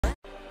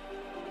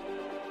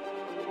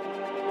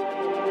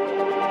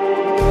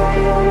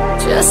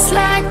Just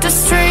like the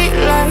street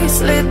lights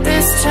lit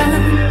this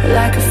town,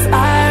 like a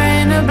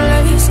fire in a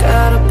blaze,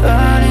 gotta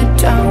burn it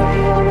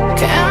down.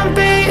 Can't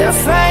be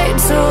afraid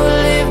to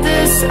leave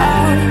this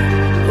out.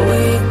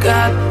 We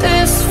got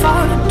this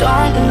far,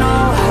 don't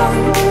know how.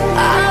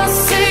 I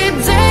see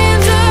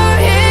danger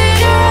in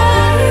your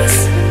eyes.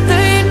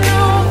 They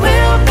know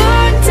we'll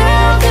burn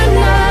down the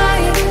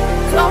night.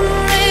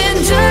 Coming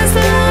just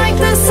like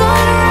the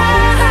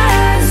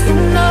sunrise. You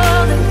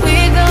know that we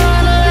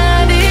gonna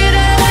let it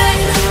away.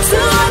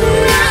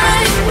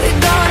 Tonight we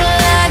gonna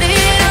let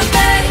it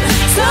away.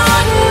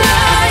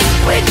 Tonight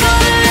we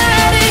gonna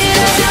let it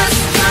away. Just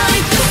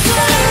like the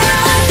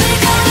sunrise, we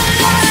gonna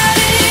let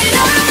it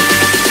away.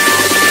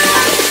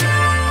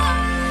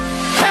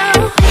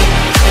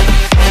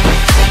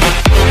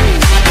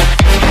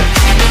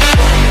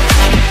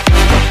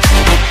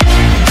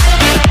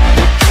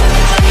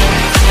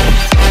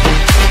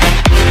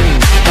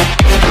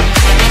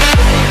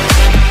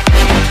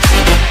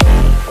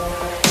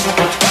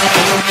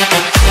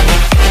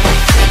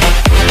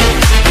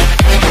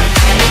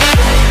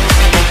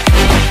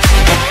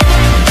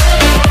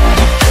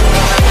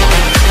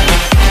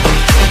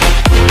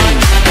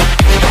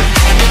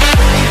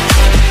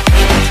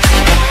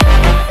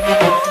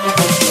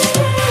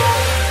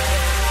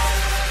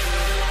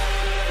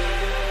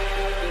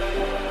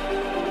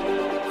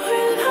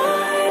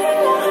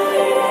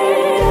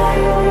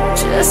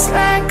 Just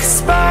like a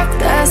spark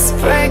that's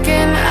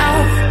breaking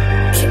out.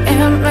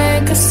 Can't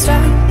make a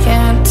stop,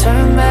 can't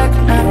turn back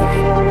now.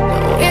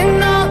 We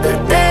know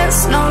that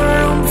there's no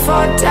room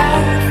for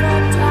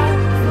doubt.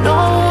 No,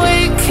 we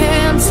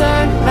can't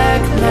turn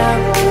back now.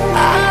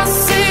 I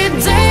see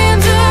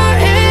danger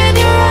in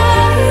your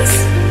eyes.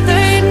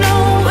 They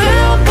know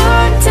we'll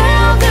burn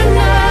down the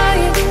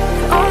night.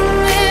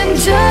 Coming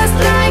just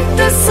like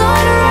the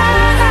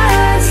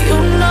sunrise. You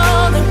know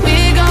that we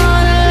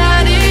gonna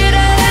let it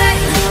away.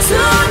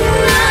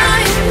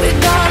 Tonight we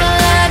gonna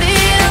let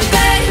it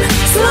away.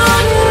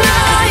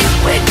 Tonight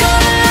we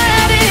gonna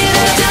let it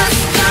away.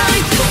 Just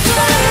like the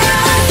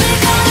sunrise, we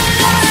gonna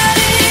let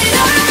it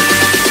away.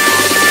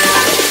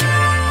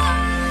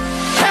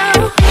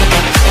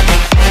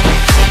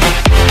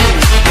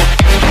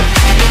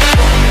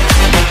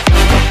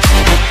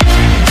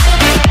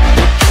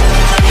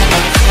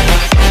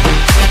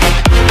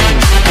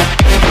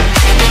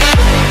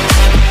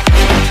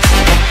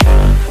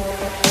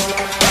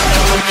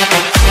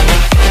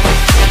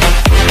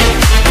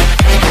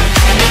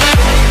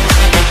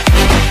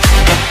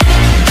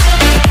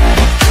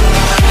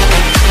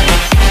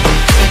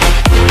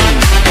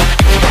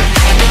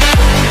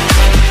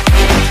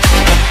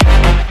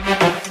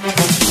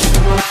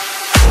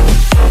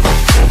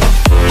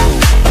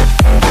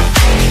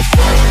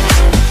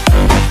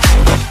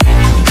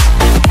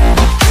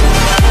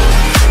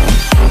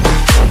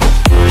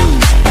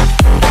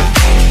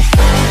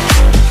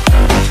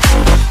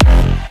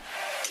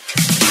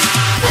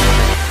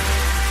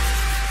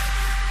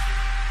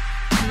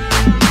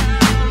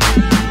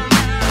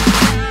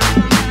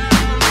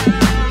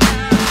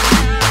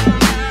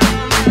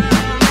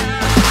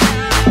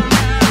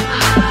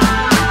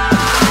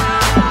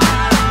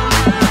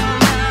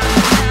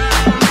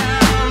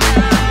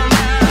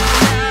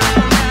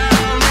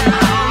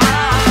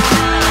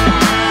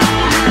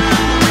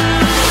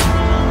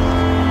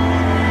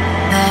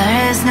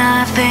 There is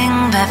nothing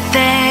that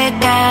they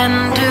can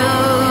do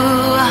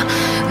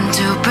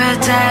to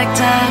protect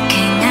a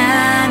king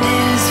and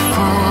his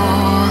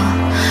fool.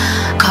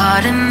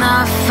 Caught in the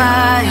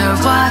fire,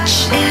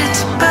 watch it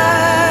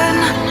burn.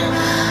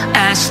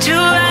 Ash to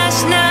ash,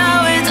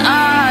 now it's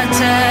our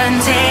turn.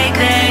 Take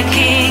their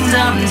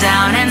kingdom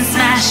down and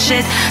smash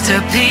it to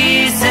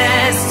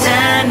pieces.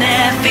 Turn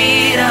their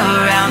feet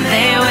around,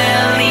 they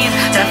will leave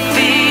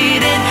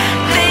defeated.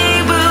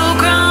 They will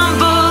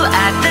crumble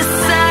at the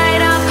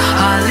sight of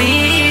our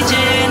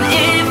legion.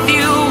 If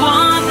you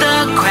want the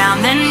crown,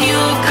 then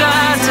you've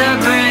got to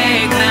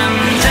break them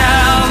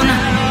down.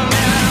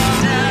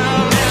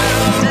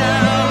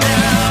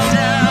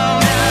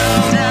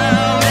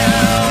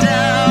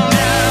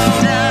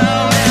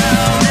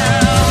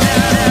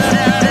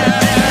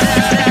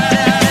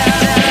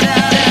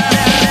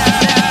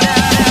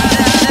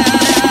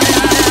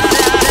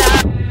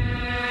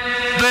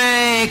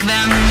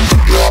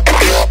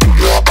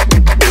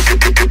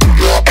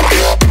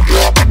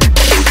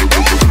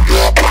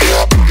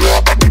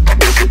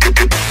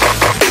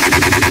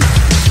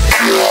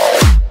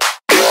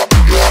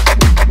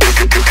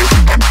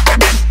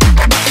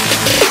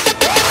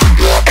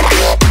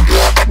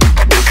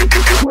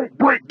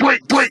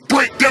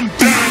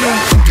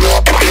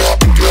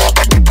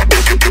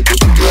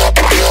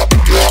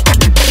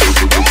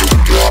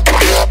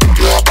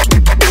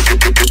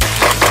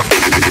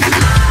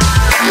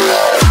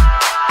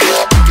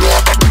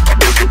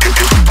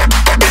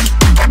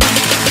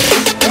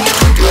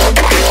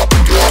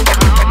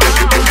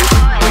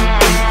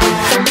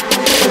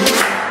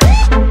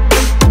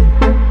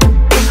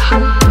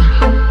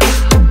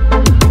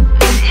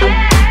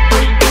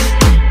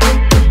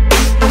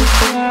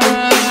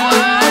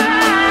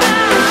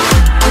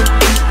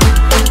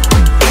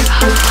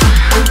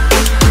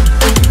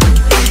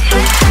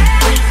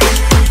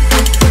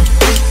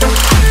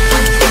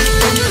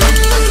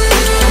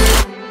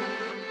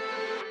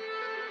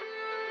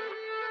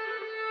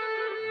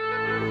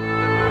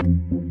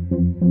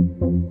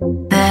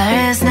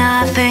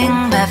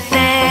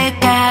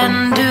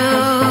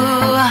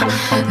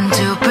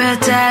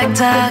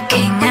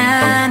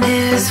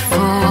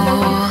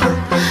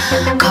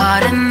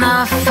 caught in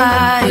the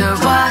fire,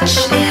 watch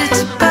it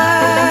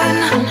burn.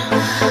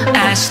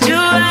 Ash to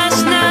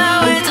ash,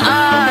 now it's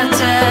our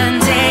turn.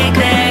 Take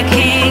their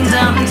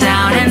kingdom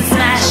down and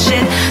smash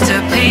it to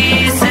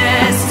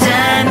pieces.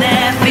 Turn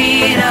their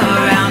feet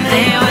around,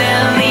 they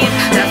will leave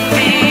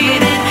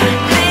defeated.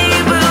 They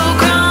will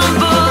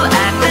crumble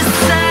at the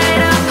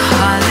sight of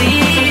our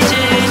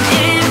legion.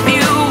 If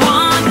you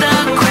want the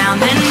crown,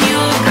 then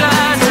you've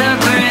got to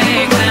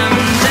break them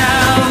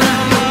down.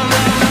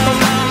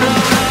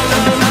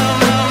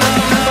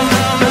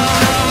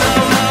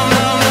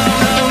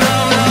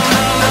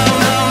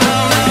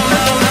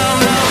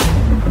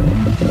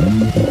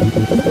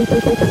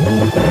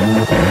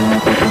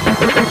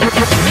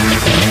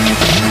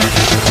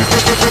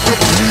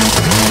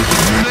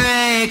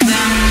 Break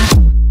them.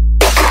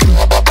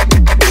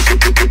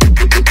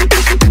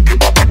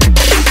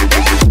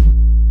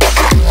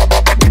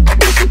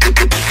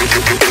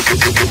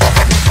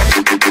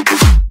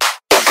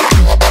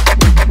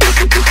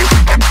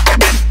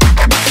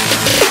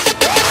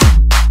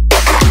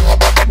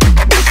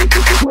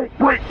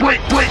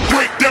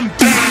 Break them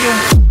down.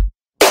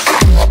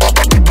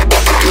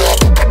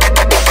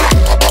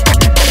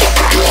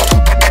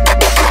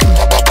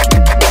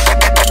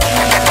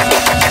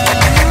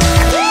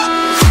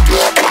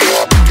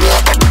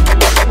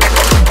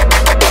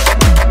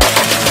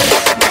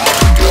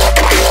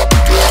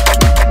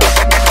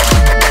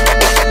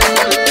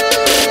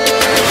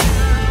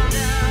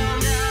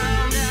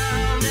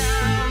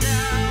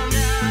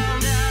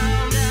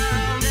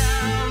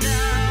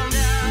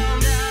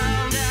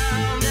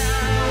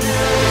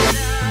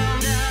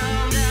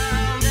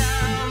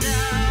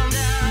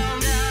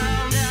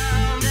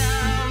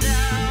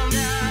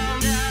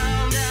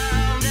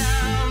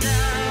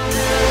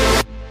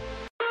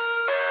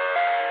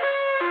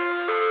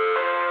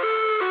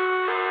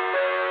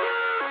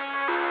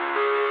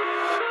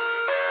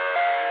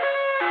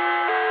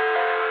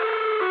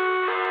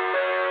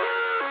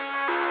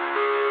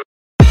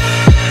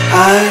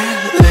 I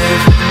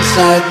live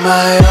inside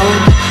my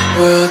own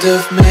world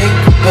of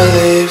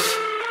make-believe.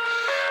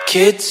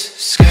 Kids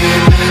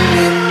screaming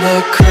in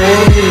their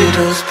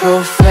cradles,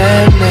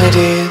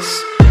 profanities.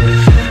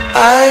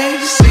 I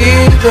see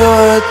the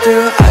world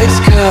through eyes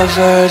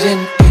covered in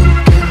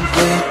ink and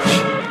bleach.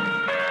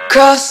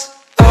 Cross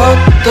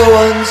out the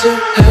ones who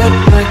heard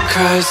my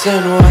cries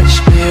and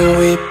watched me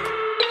weep.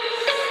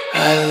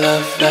 I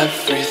love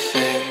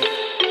everything.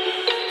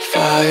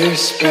 Fire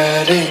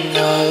spreading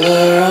all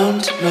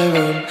around my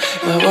room.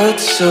 My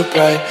world's so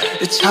bright,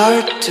 it's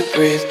hard to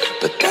breathe,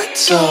 but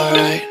that's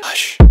alright.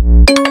 Hush.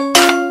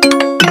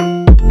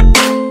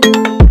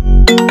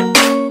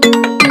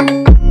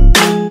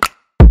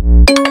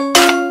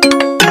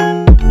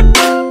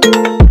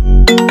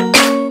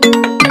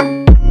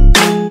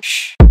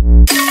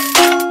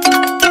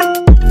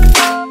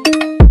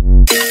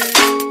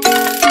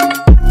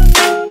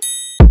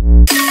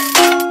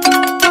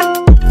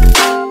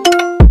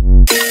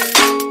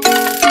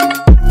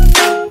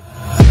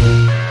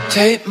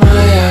 Take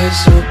my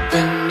eyes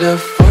open to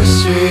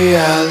force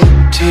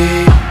reality.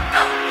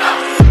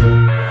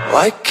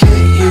 Why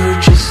can't you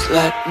just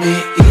let me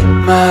eat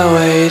my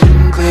weight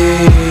in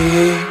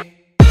glee?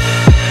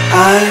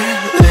 I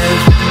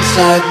live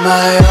inside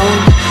my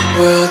own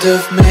world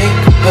of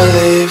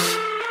make-believe.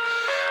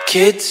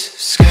 Kids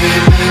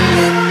screaming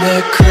in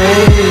their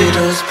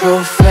cradles,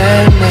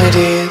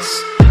 profanities.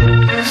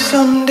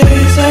 Some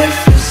days I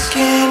feel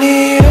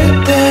skinnier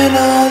than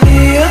all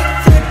the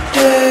other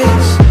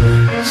days.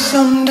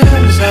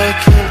 Sometimes I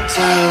can't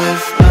tell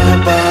if my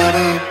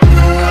body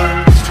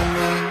belongs to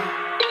me.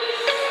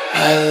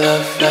 I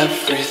love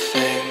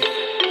everything.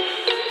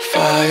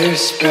 Fire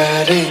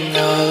spreading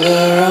all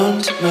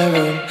around my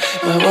room.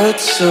 My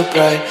world's so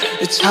bright,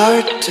 it's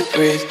hard to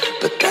breathe,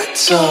 but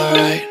that's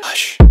alright.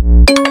 Hush.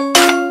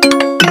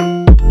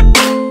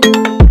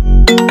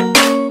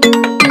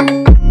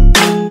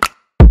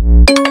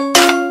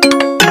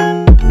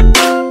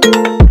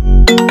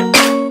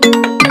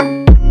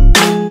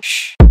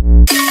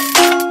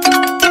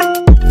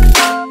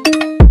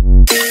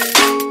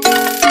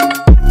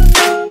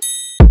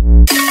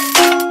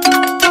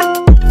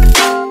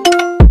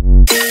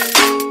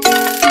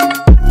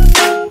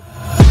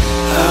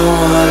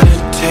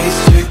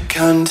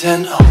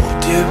 Content,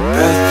 hold your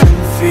breath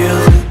and feel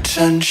the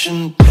tension.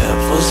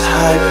 Devils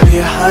hide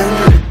behind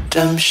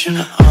redemption.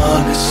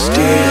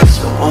 Honesty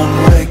is a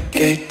one-way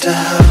gate to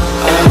hell.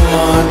 I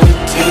wanna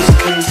taste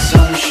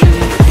consumption,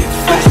 breathe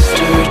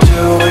faster to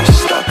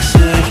waste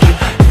oxygen.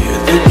 Hear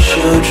the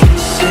children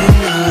sing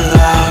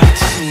aloud.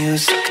 It's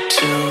music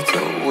till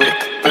the wick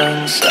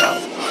burns out.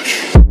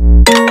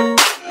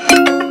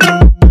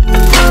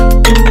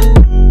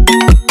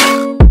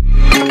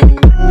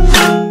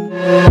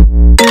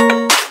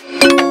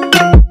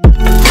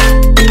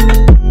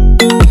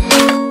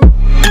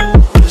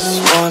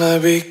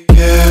 Be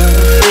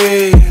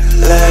carefree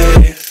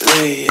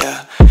lately,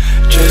 yeah.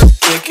 Just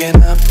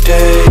picking up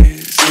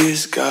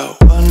daisies.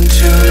 Got one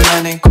too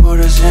many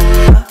quarters in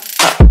my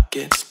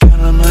pockets.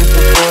 Count 'em like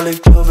the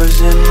 4-leaf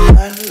clovers in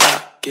my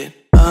locket.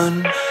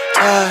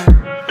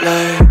 tight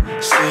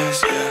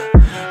laces,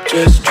 yeah.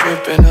 Just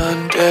tripping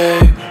on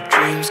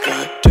daydreams.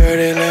 Got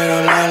dirty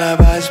little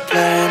lullabies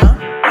playing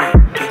on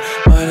repeat.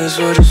 Might as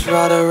well just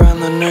ride around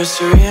the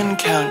nursery and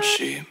count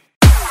sheep.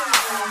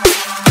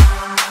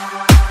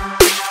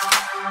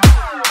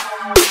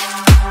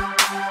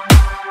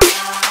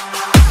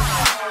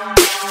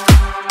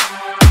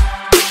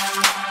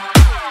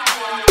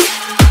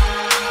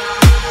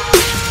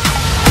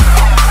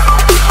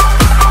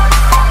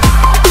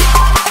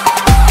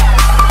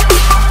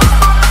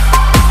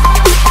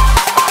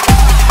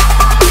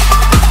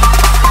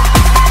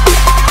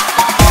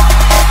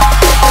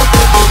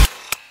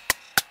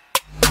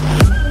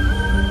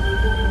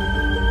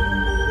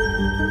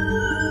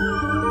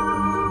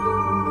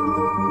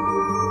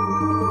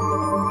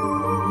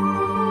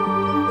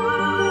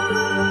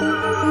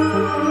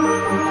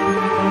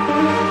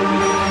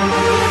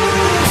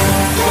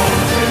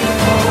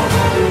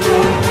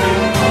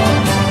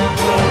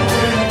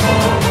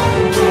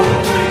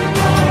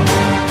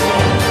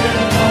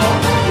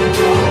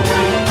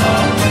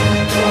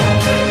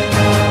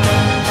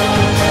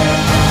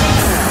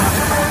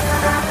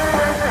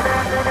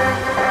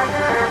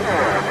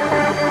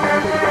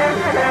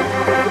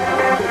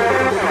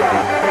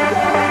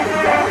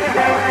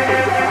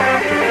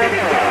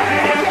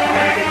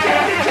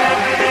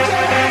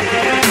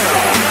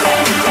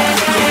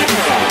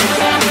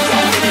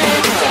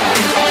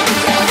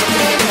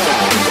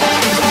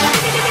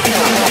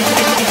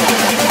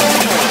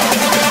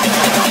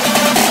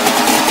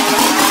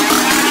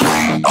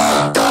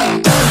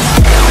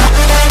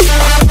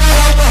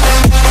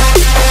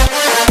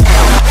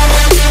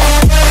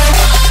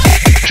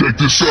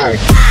 this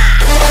out.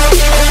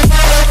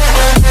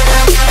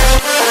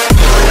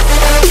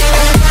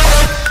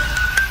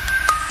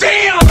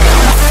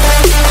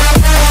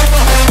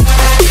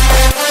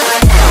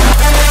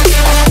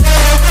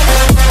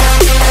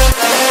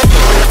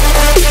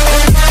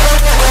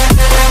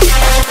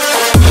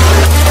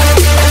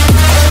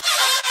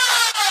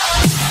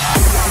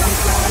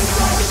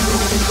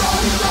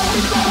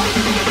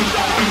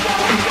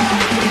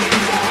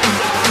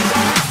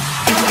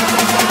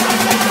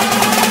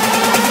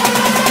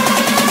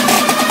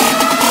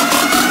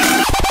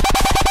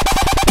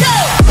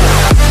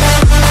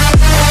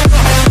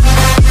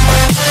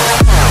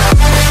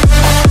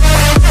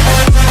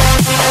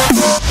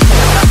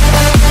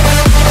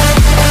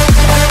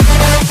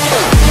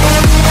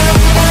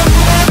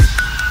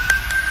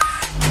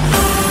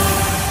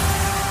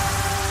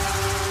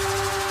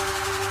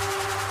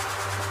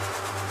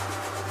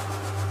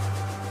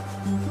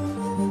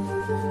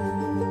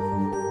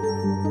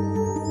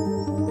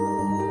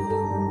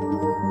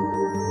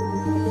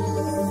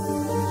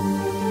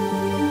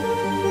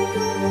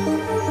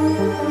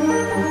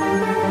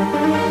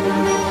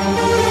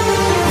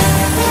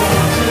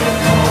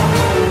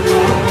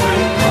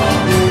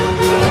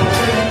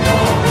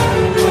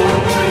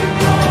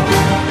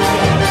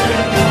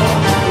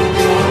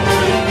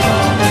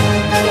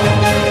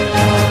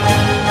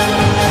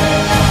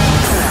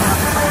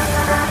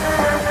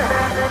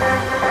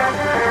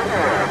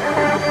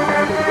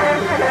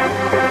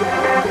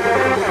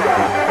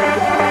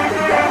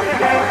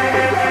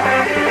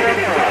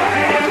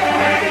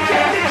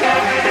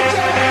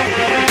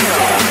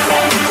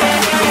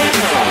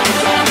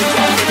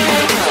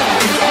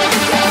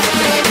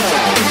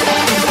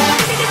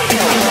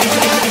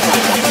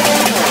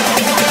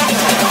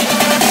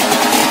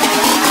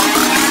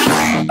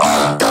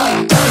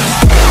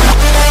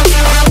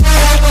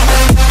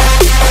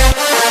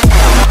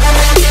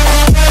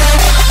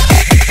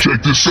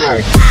 Check this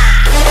out.